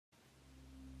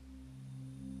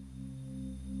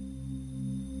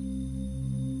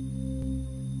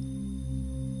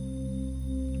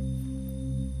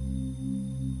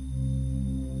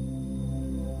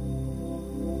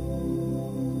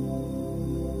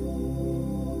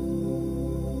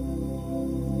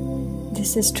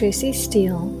This is Tracey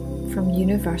Steele from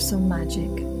Universal Magic.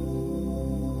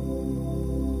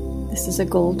 This is a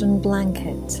golden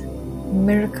blanket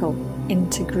miracle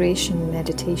integration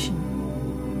meditation.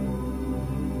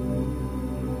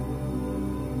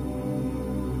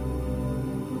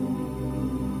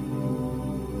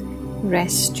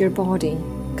 Rest your body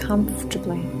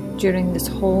comfortably during this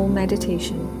whole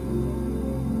meditation.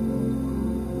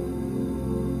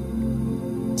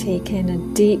 Take in a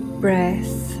deep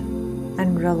breath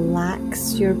and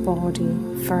relax your body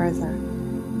further.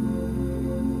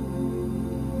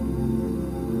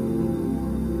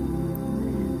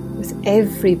 With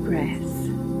every breath,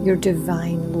 your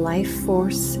divine life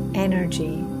force,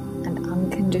 energy, and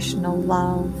unconditional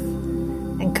love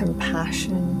and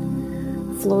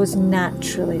compassion flows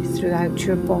naturally throughout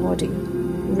your body,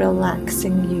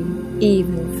 relaxing you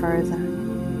even further.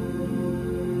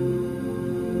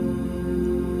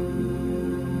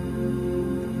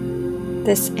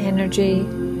 This energy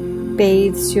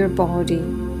bathes your body,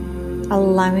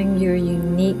 allowing your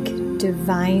unique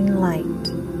divine light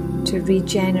to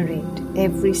regenerate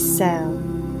every cell,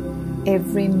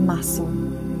 every muscle,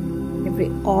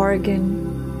 every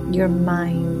organ, your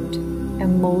mind,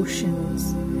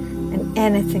 emotions, and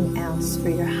anything else for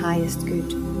your highest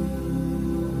good.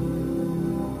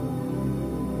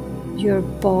 Your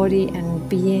body and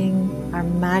being are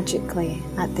magically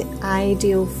at the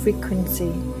ideal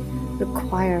frequency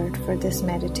required for this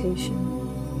meditation.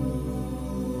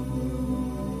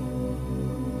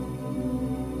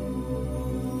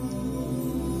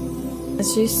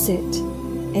 As you sit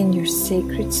in your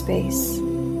sacred space,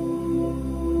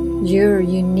 your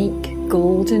unique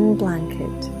golden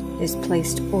blanket is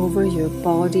placed over your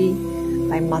body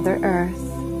by Mother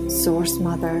Earth, Source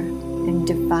Mother, and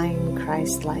Divine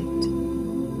Christ Light.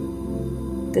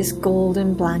 This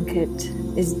golden blanket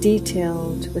is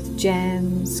detailed with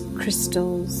gems,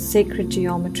 crystals, sacred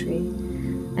geometry,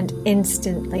 and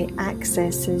instantly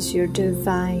accesses your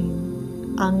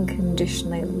divine,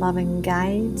 unconditionally loving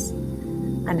guides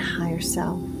and higher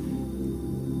self.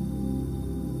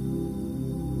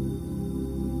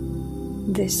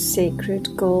 This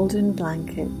sacred golden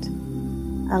blanket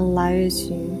allows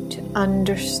you to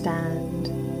understand,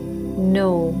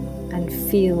 know, and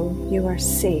feel you are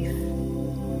safe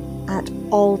at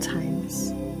all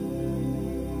times.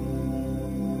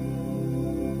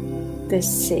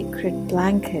 This sacred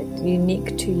blanket,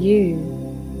 unique to you,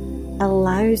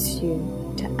 allows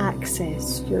you to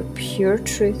access your pure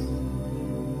truth,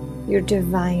 your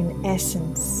divine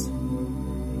essence,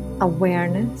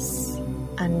 awareness,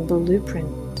 and blueprint.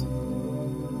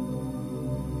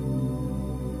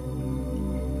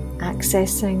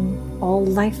 Accessing all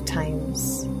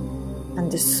lifetimes and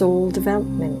the soul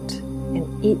development in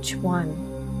each one.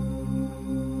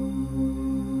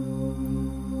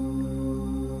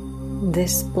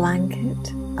 This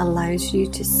blanket allows you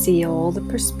to see all the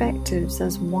perspectives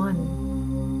as one,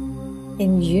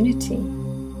 in unity,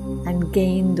 and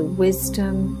gain the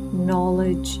wisdom,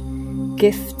 knowledge,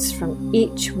 gifts from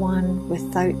each one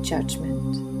without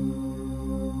judgment.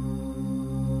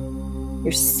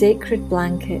 Your sacred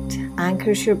blanket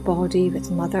anchors your body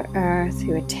with Mother Earth,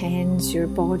 who attends your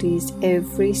body's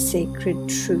every sacred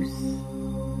truth.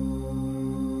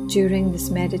 During this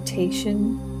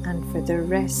meditation and for the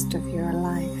rest of your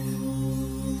life.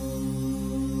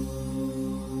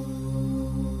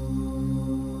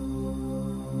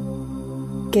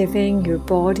 Giving your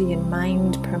body and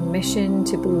mind permission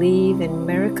to believe in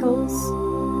miracles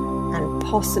and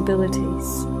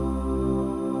possibilities.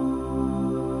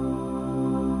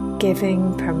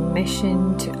 Giving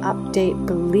permission to update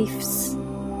beliefs,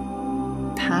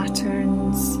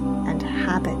 patterns, and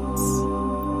habits.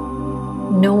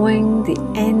 Knowing the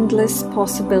endless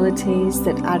possibilities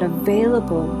that are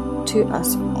available to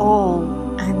us all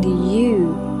and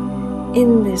you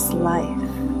in this life.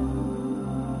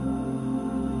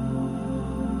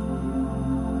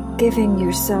 Giving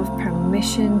yourself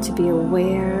permission to be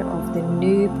aware of the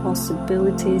new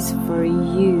possibilities for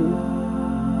you.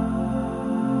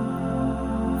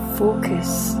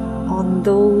 Focus on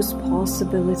those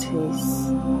possibilities.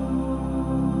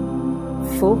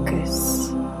 Focus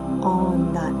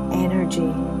on that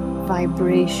energy,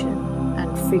 vibration,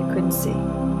 and frequency.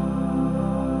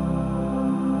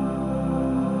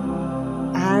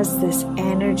 As this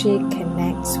energy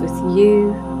connects with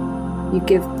you, you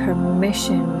give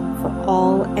permission for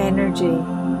all energy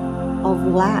of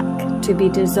lack to be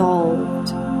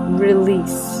dissolved,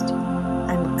 released,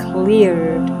 and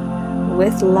cleared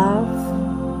with love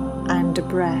and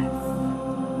breath.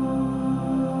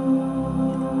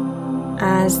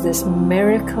 As this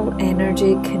miracle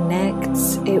energy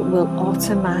connects, it will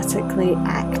automatically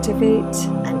activate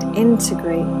and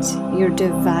integrate your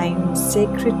divine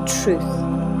sacred truth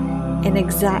in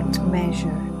exact measure,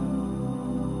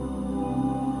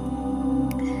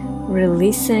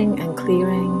 releasing and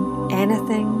clearing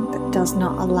anything that does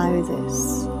not allow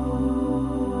this.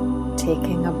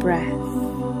 Taking a breath.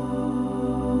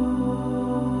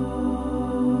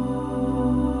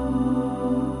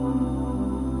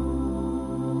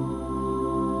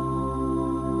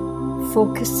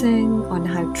 Focusing on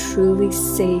how truly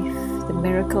safe the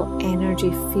miracle energy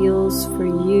feels for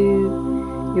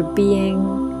you, your being,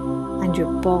 and your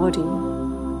body.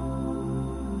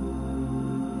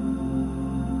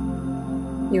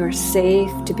 You are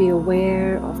safe to be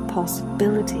aware of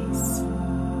possibilities.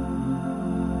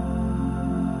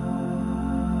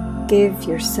 Give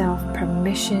yourself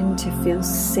permission to feel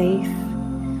safe,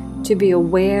 to be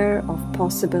aware of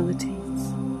possibilities.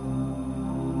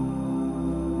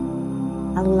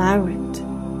 Allow it.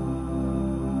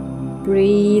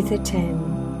 Breathe it in.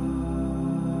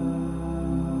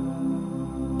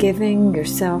 Giving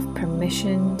yourself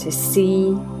permission to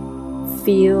see,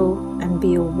 feel, and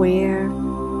be aware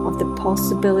of the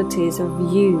possibilities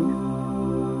of you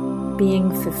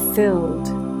being fulfilled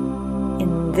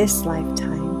in this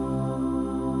lifetime.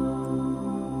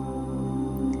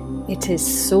 It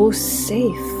is so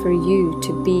safe for you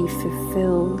to be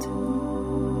fulfilled.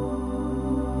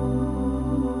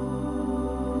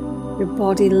 Your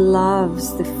body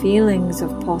loves the feelings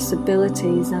of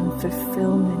possibilities and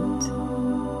fulfillment.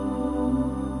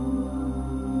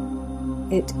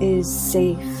 It is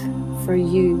safe for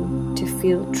you to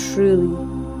feel truly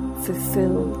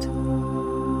fulfilled.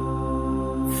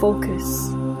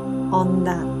 Focus on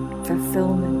that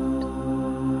fulfillment.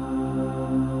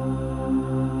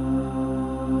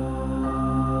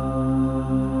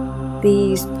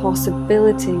 These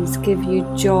possibilities give you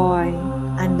joy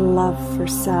and love for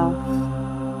self.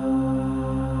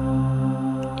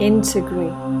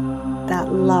 Integrate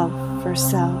that love for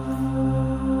self.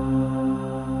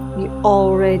 You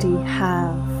already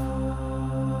have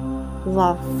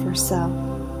love for self.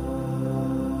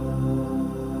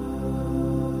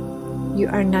 You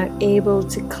are now able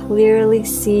to clearly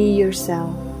see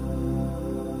yourself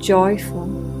joyful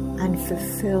and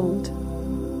fulfilled.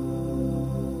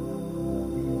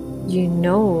 You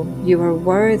know you are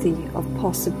worthy of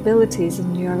possibilities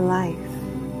in your life.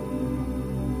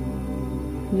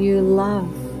 You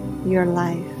love your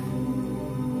life.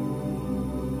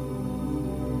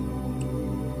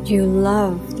 You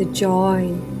love the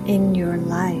joy in your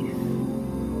life.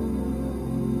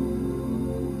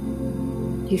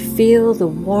 You feel the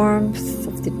warmth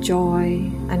of the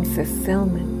joy and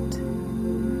fulfillment.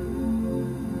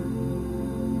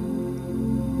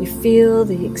 You feel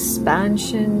the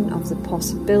expansion of the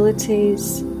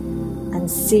possibilities and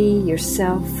see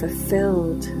yourself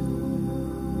fulfilled.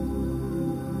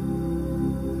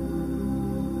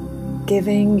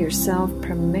 Giving yourself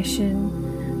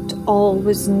permission to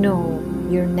always know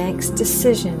your next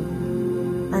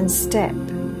decision and step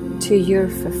to your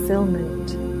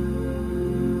fulfillment.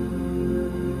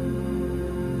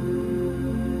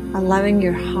 Allowing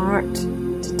your heart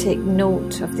to take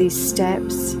note of these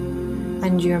steps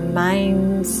and your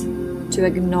minds to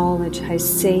acknowledge how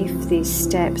safe these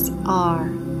steps are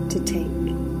to take,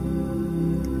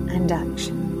 and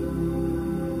action.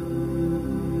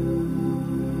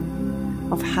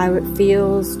 Of how it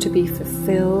feels to be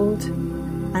fulfilled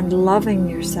and loving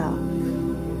yourself,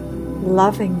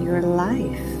 loving your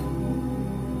life,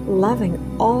 loving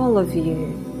all of you,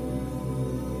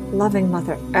 loving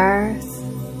Mother Earth,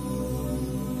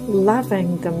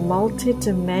 loving the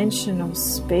multi-dimensional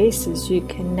spaces you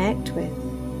connect with,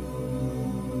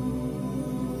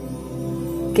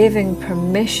 giving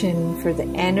permission for the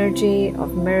energy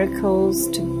of miracles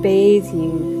to bathe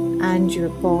you and your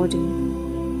body.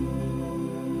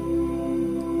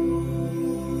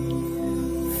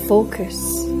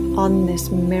 Focus on this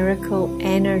miracle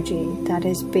energy that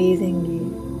is bathing you.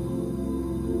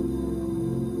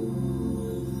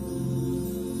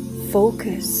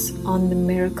 Focus on the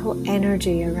miracle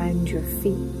energy around your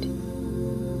feet.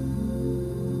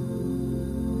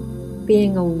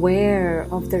 Being aware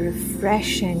of the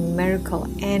refreshing miracle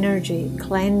energy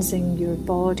cleansing your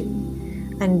body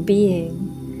and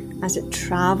being as it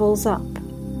travels up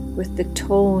with the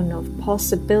tone of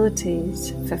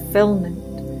possibilities, fulfillment,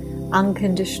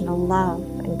 unconditional love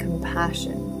and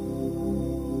compassion.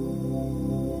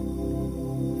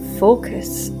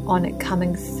 Focus on it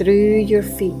coming through your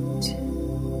feet.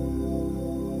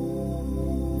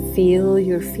 Feel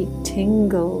your feet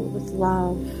tingle with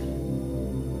love.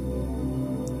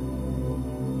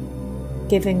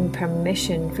 giving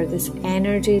permission for this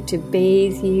energy to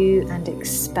bathe you and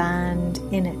expand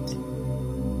in it.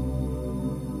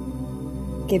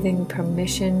 Giving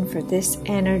permission for this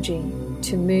energy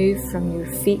to move from your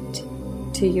feet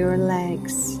to your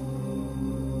legs,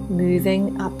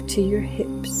 moving up to your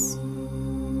hips.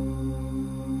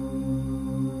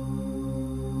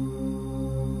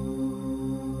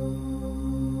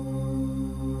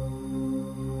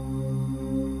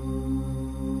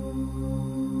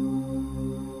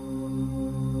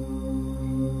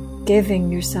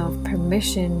 Giving yourself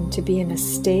permission to be in a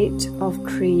state of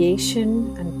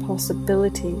creation and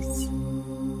possibilities.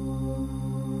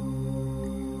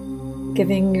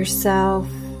 Giving yourself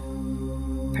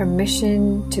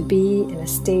permission to be in a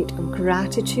state of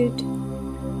gratitude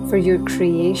for your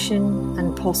creation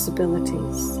and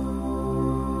possibilities.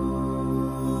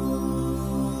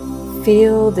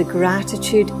 Feel the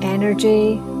gratitude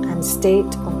energy and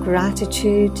state of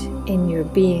gratitude in your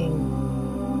being.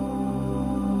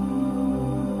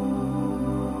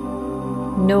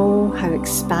 Know how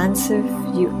expansive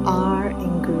you are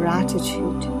in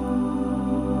gratitude.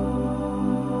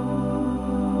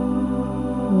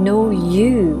 Know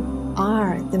you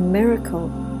are the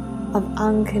miracle of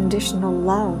unconditional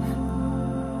love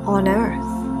on earth.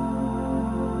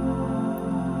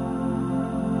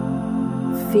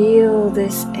 Feel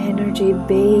this energy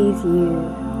bathe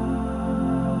you.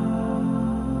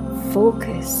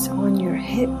 Focus on your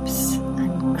hips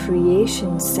and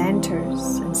creation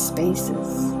centers and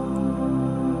spaces.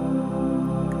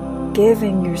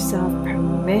 Giving yourself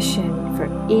permission for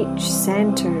each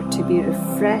center to be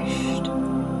refreshed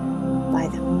by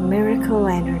the miracle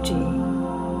energy.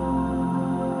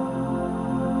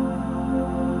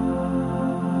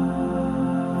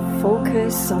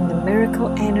 Focus on the miracle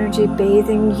energy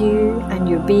bathing you and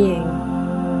your being.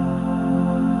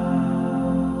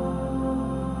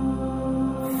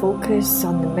 Focus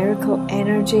on the miracle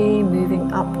energy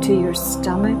moving up to your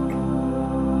stomach.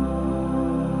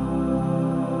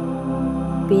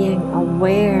 Being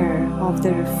aware of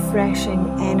the refreshing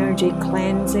energy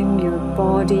cleansing your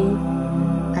body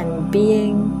and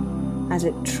being as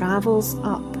it travels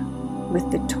up with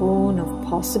the tone of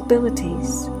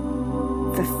possibilities,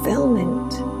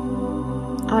 fulfillment,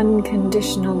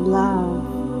 unconditional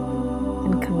love,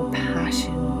 and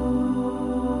compassion.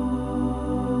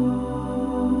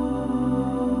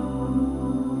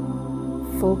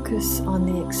 Focus on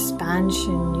the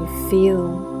expansion you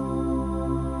feel.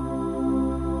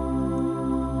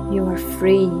 You are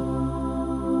free.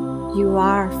 You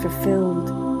are fulfilled.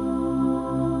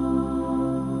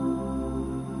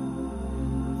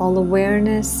 All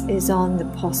awareness is on the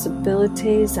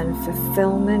possibilities and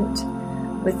fulfillment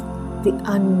with the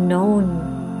unknown.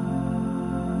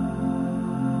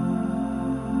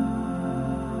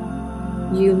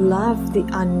 You love the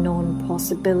unknown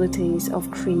possibilities of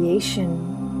creation.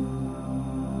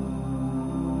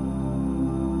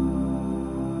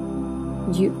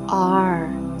 You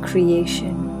are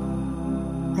creation,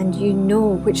 and you know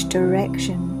which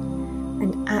direction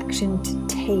and action to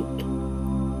take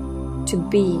to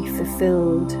be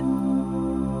fulfilled.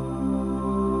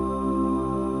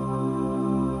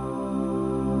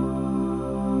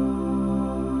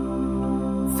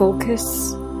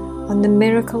 Focus on the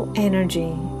miracle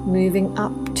energy moving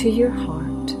up to your heart.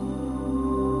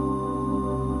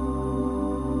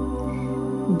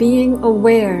 Being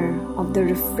aware of the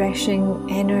refreshing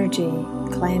energy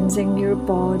cleansing your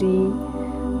body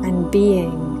and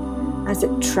being as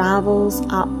it travels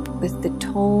up with the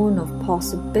tone of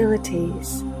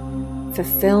possibilities,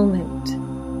 fulfillment,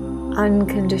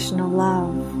 unconditional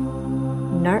love,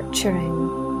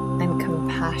 nurturing, and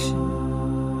compassion.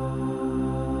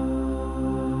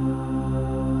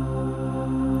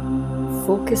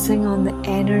 Focusing on the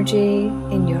energy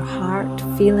in your heart,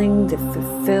 feeling the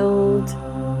fulfilled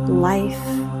life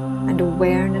and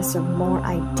awareness of more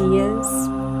ideas,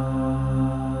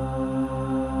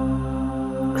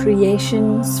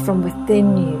 creations from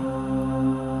within you,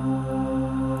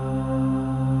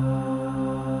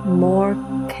 more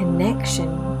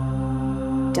connection,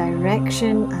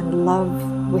 direction and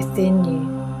love within you.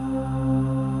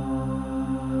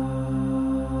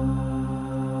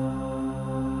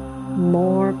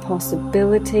 More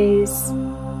possibilities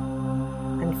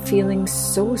and feeling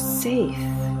so safe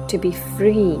to be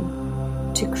free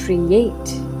to create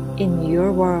in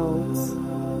your worlds.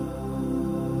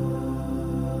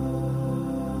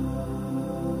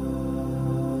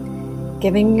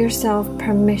 Giving yourself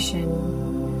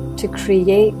permission to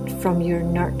create from your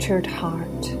nurtured heart.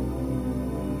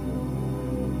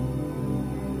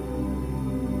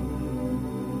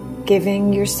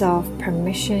 Giving yourself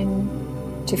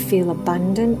permission to feel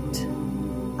abundant,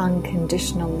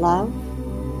 unconditional love,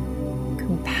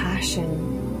 compassion,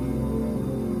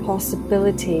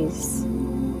 possibilities,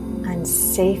 and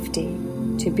safety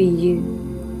to be you.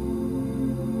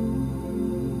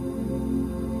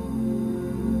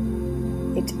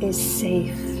 It is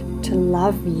safe to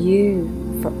love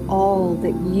you for all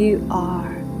that you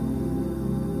are.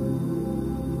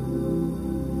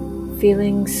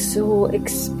 Feeling so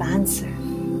expansive.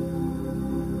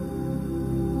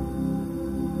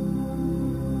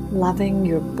 Loving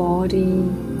your body,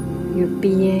 your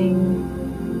being,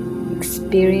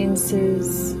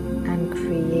 experiences and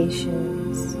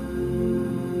creations.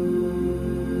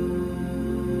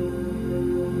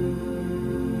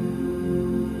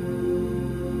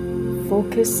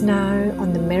 Focus now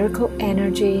on the miracle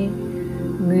energy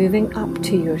moving up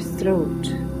to your throat.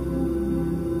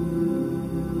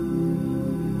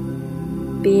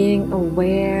 Being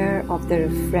aware of the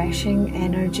refreshing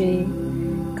energy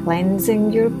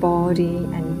cleansing your body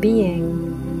and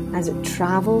being as it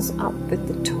travels up with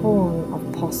the tone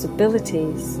of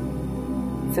possibilities,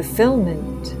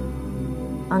 fulfillment,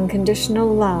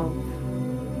 unconditional love,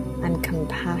 and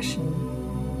compassion.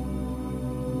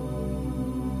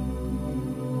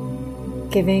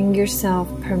 Giving yourself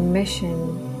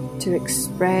permission to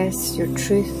express your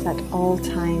truth at all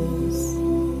times.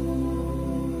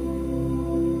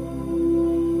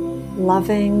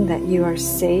 Loving that you are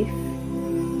safe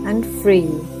and free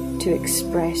to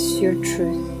express your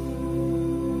truth.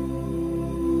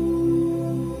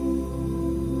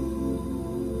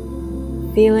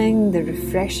 Feeling the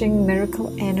refreshing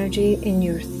miracle energy in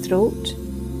your throat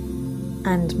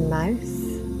and mouth.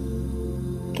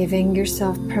 Giving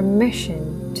yourself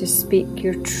permission to speak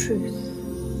your truth.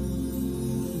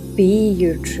 Be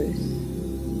your truth.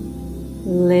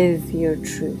 Live your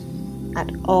truth at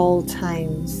all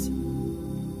times.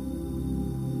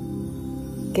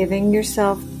 Giving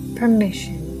yourself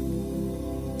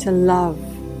permission to love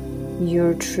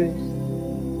your truth,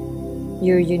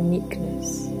 your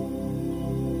uniqueness.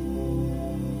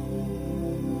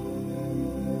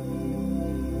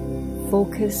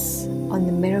 Focus on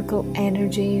the miracle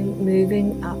energy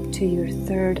moving up to your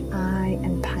third eye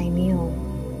and pineal.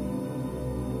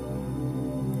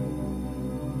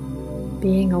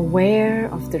 Being aware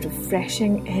of the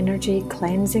refreshing energy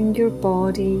cleansing your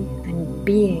body and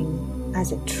being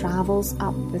as it travels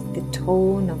up with the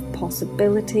tone of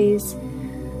possibilities,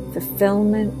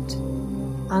 fulfillment,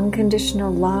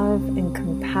 unconditional love and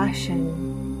compassion.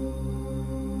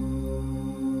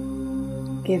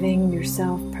 Giving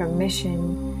yourself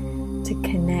permission to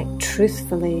connect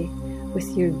truthfully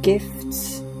with your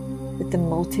gifts, with the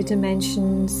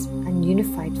multi-dimensions and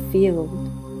unified field.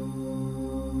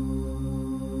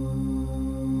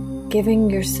 Giving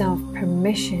yourself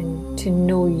permission to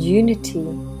know unity,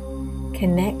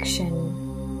 connection,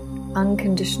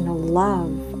 unconditional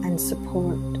love and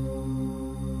support.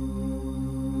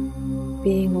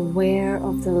 Being aware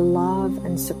of the love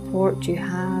and support you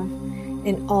have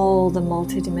in all the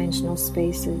multidimensional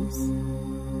spaces.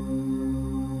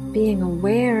 Being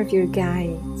aware of your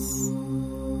guides.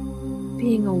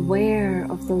 Being aware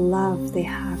of the love they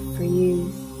have for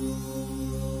you.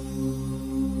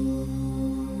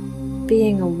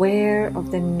 Being aware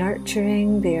of the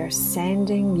nurturing they are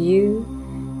sending you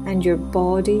and your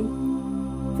body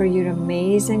for your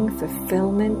amazing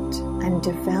fulfillment and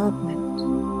development.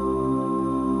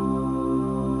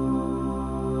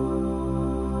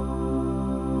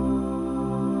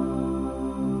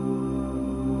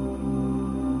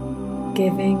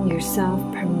 Giving yourself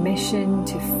permission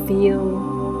to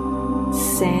feel,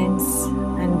 sense,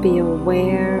 and be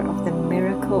aware of the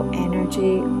miracle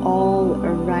energy all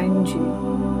around you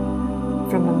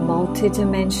from a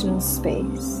multidimensional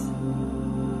space.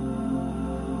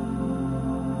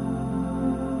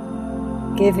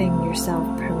 Giving yourself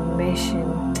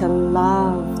permission to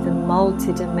love the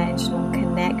multidimensional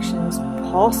connections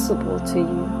possible to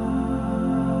you.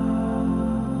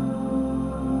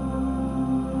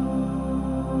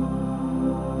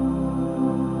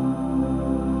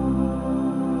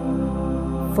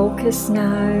 Focus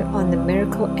now on the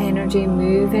miracle energy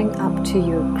moving up to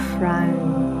your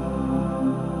crown.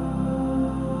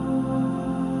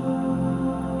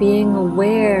 Being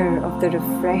aware of the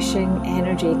refreshing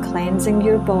energy cleansing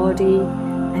your body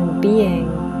and being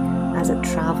as it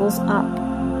travels up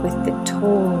with the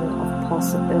tone of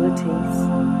possibilities,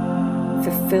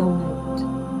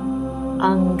 fulfillment,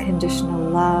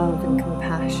 unconditional love and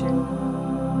compassion.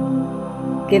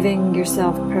 Giving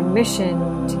yourself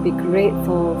permission to be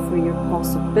grateful for your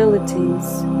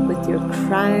possibilities with your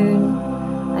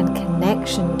crown and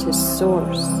connection to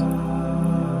Source.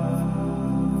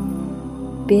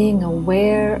 being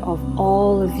aware of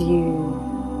all of you,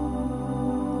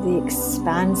 the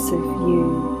expansive you,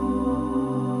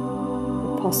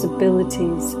 the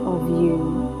possibilities of you,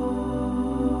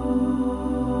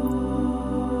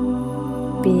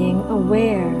 being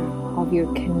aware of your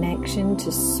connection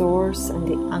to Source and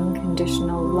the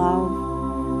unconditional love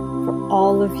for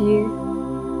all of you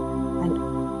and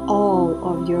all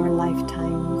of your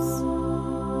lifetimes.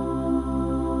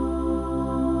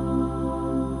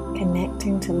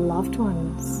 Connecting to loved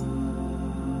ones,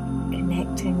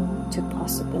 connecting to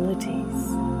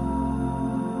possibilities,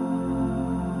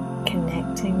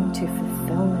 connecting to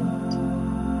fulfillment,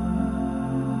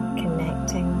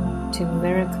 connecting to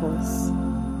miracles.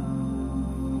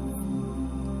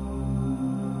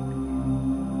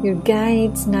 Your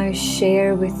guides now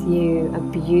share with you a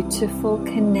beautiful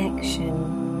connection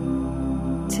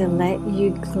to let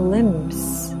you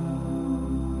glimpse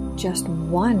just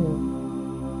one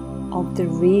of the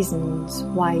reasons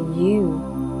why you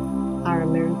are a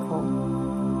miracle.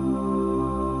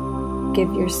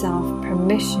 Give yourself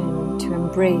permission to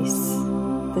embrace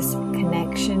this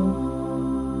connection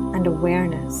and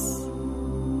awareness.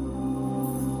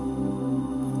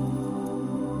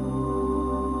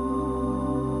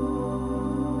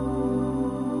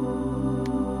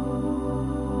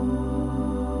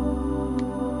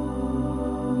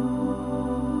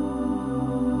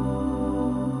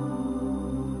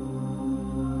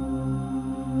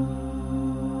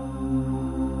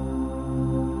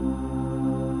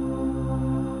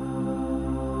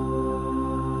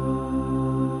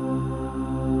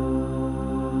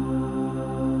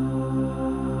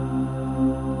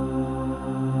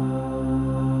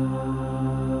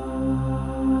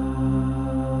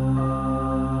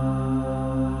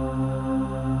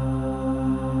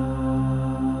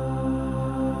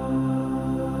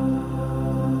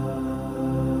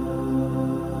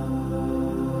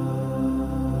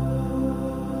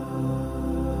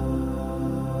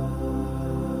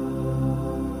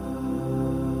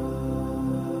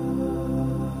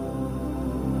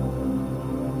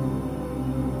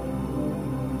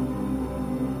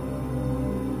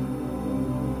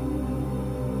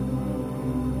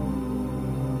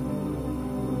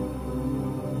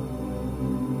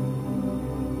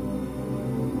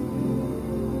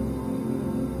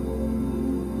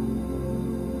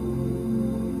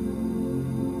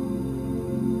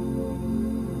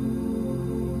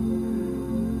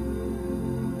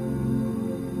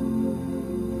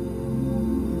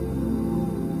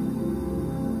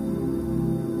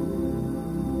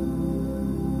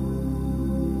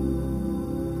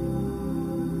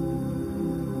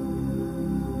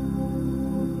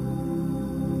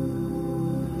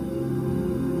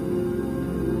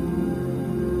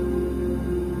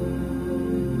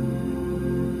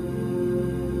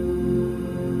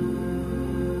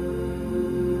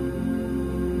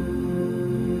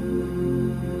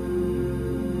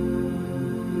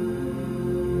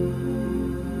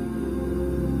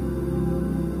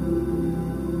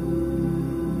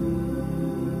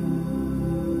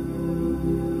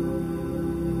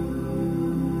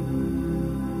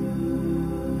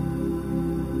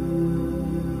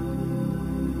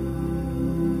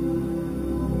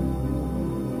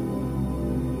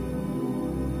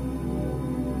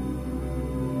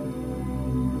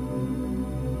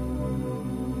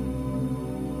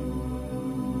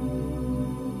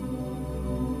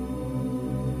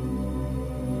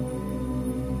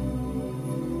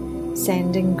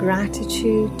 Sending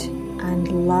gratitude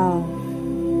and love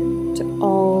to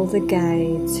all the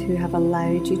guides who have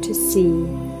allowed you to see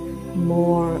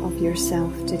more of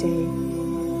yourself today.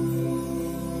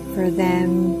 For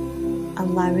them,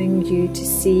 allowing you to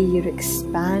see your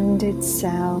expanded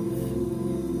self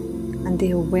and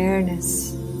the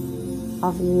awareness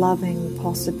of loving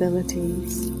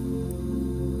possibilities.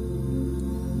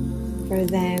 For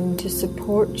them to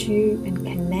support you and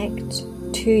connect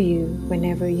to you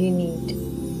whenever you need.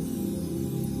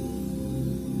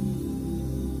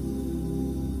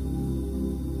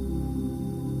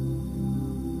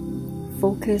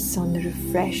 Focus on the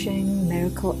refreshing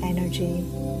miracle energy,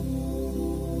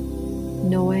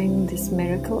 knowing this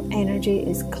miracle energy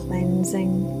is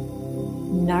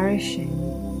cleansing, nourishing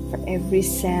for every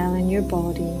cell in your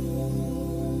body,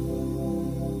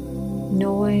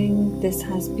 knowing this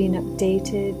has been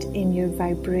updated in your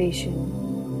vibration,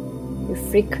 your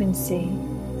frequency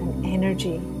and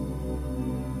energy.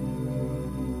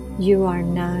 You are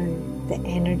now the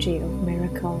energy of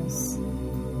miracles.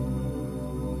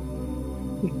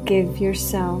 You give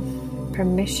yourself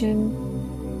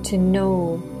permission to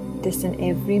know this in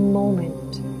every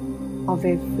moment of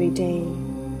every day.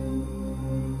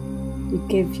 You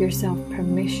give yourself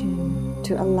permission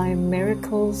to allow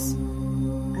miracles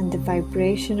and the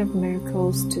vibration of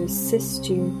miracles to assist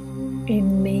you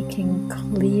in making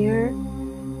clear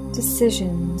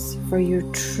decisions for your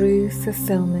true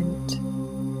fulfillment.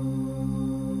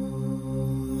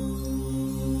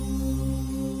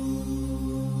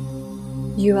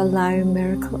 You allow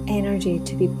miracle energy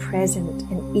to be present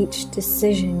in each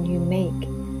decision you make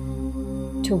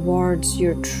towards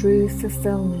your true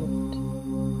fulfillment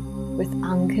with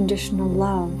unconditional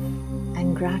love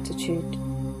and gratitude.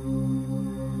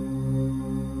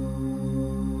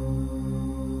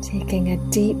 Taking a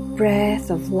deep breath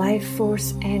of life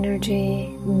force energy,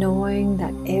 knowing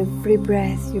that every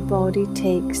breath your body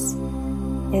takes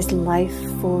is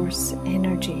life force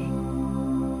energy.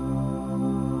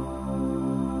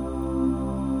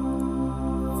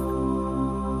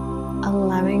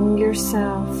 Allowing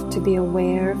yourself to be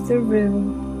aware of the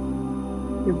room.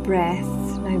 Your breath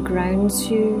now grounds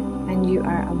you, and you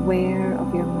are aware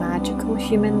of your magical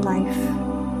human life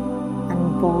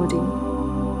and body.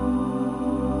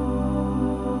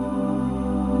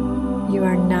 You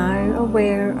are now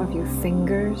aware of your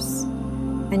fingers,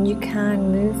 and you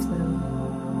can move them.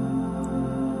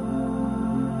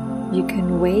 You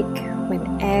can wake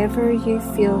whenever you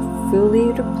feel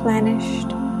fully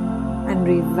replenished and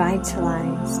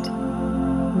revitalized,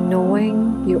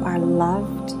 knowing you are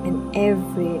loved in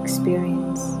every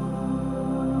experience.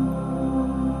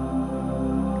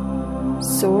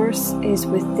 Source is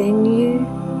within you,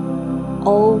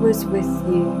 always with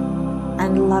you,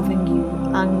 and loving you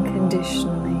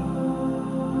unconditionally.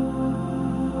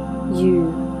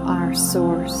 You are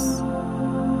Source.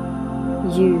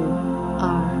 You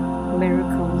are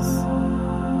miracles.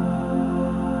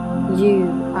 You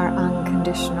are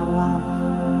unconditional love.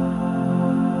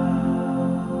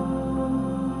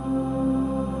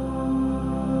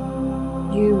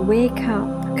 You wake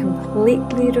up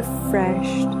completely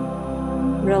refreshed,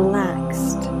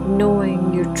 relaxed,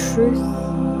 knowing your truth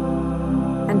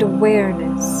and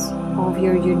awareness of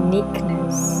your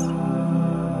uniqueness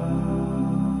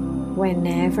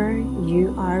whenever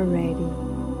you are ready.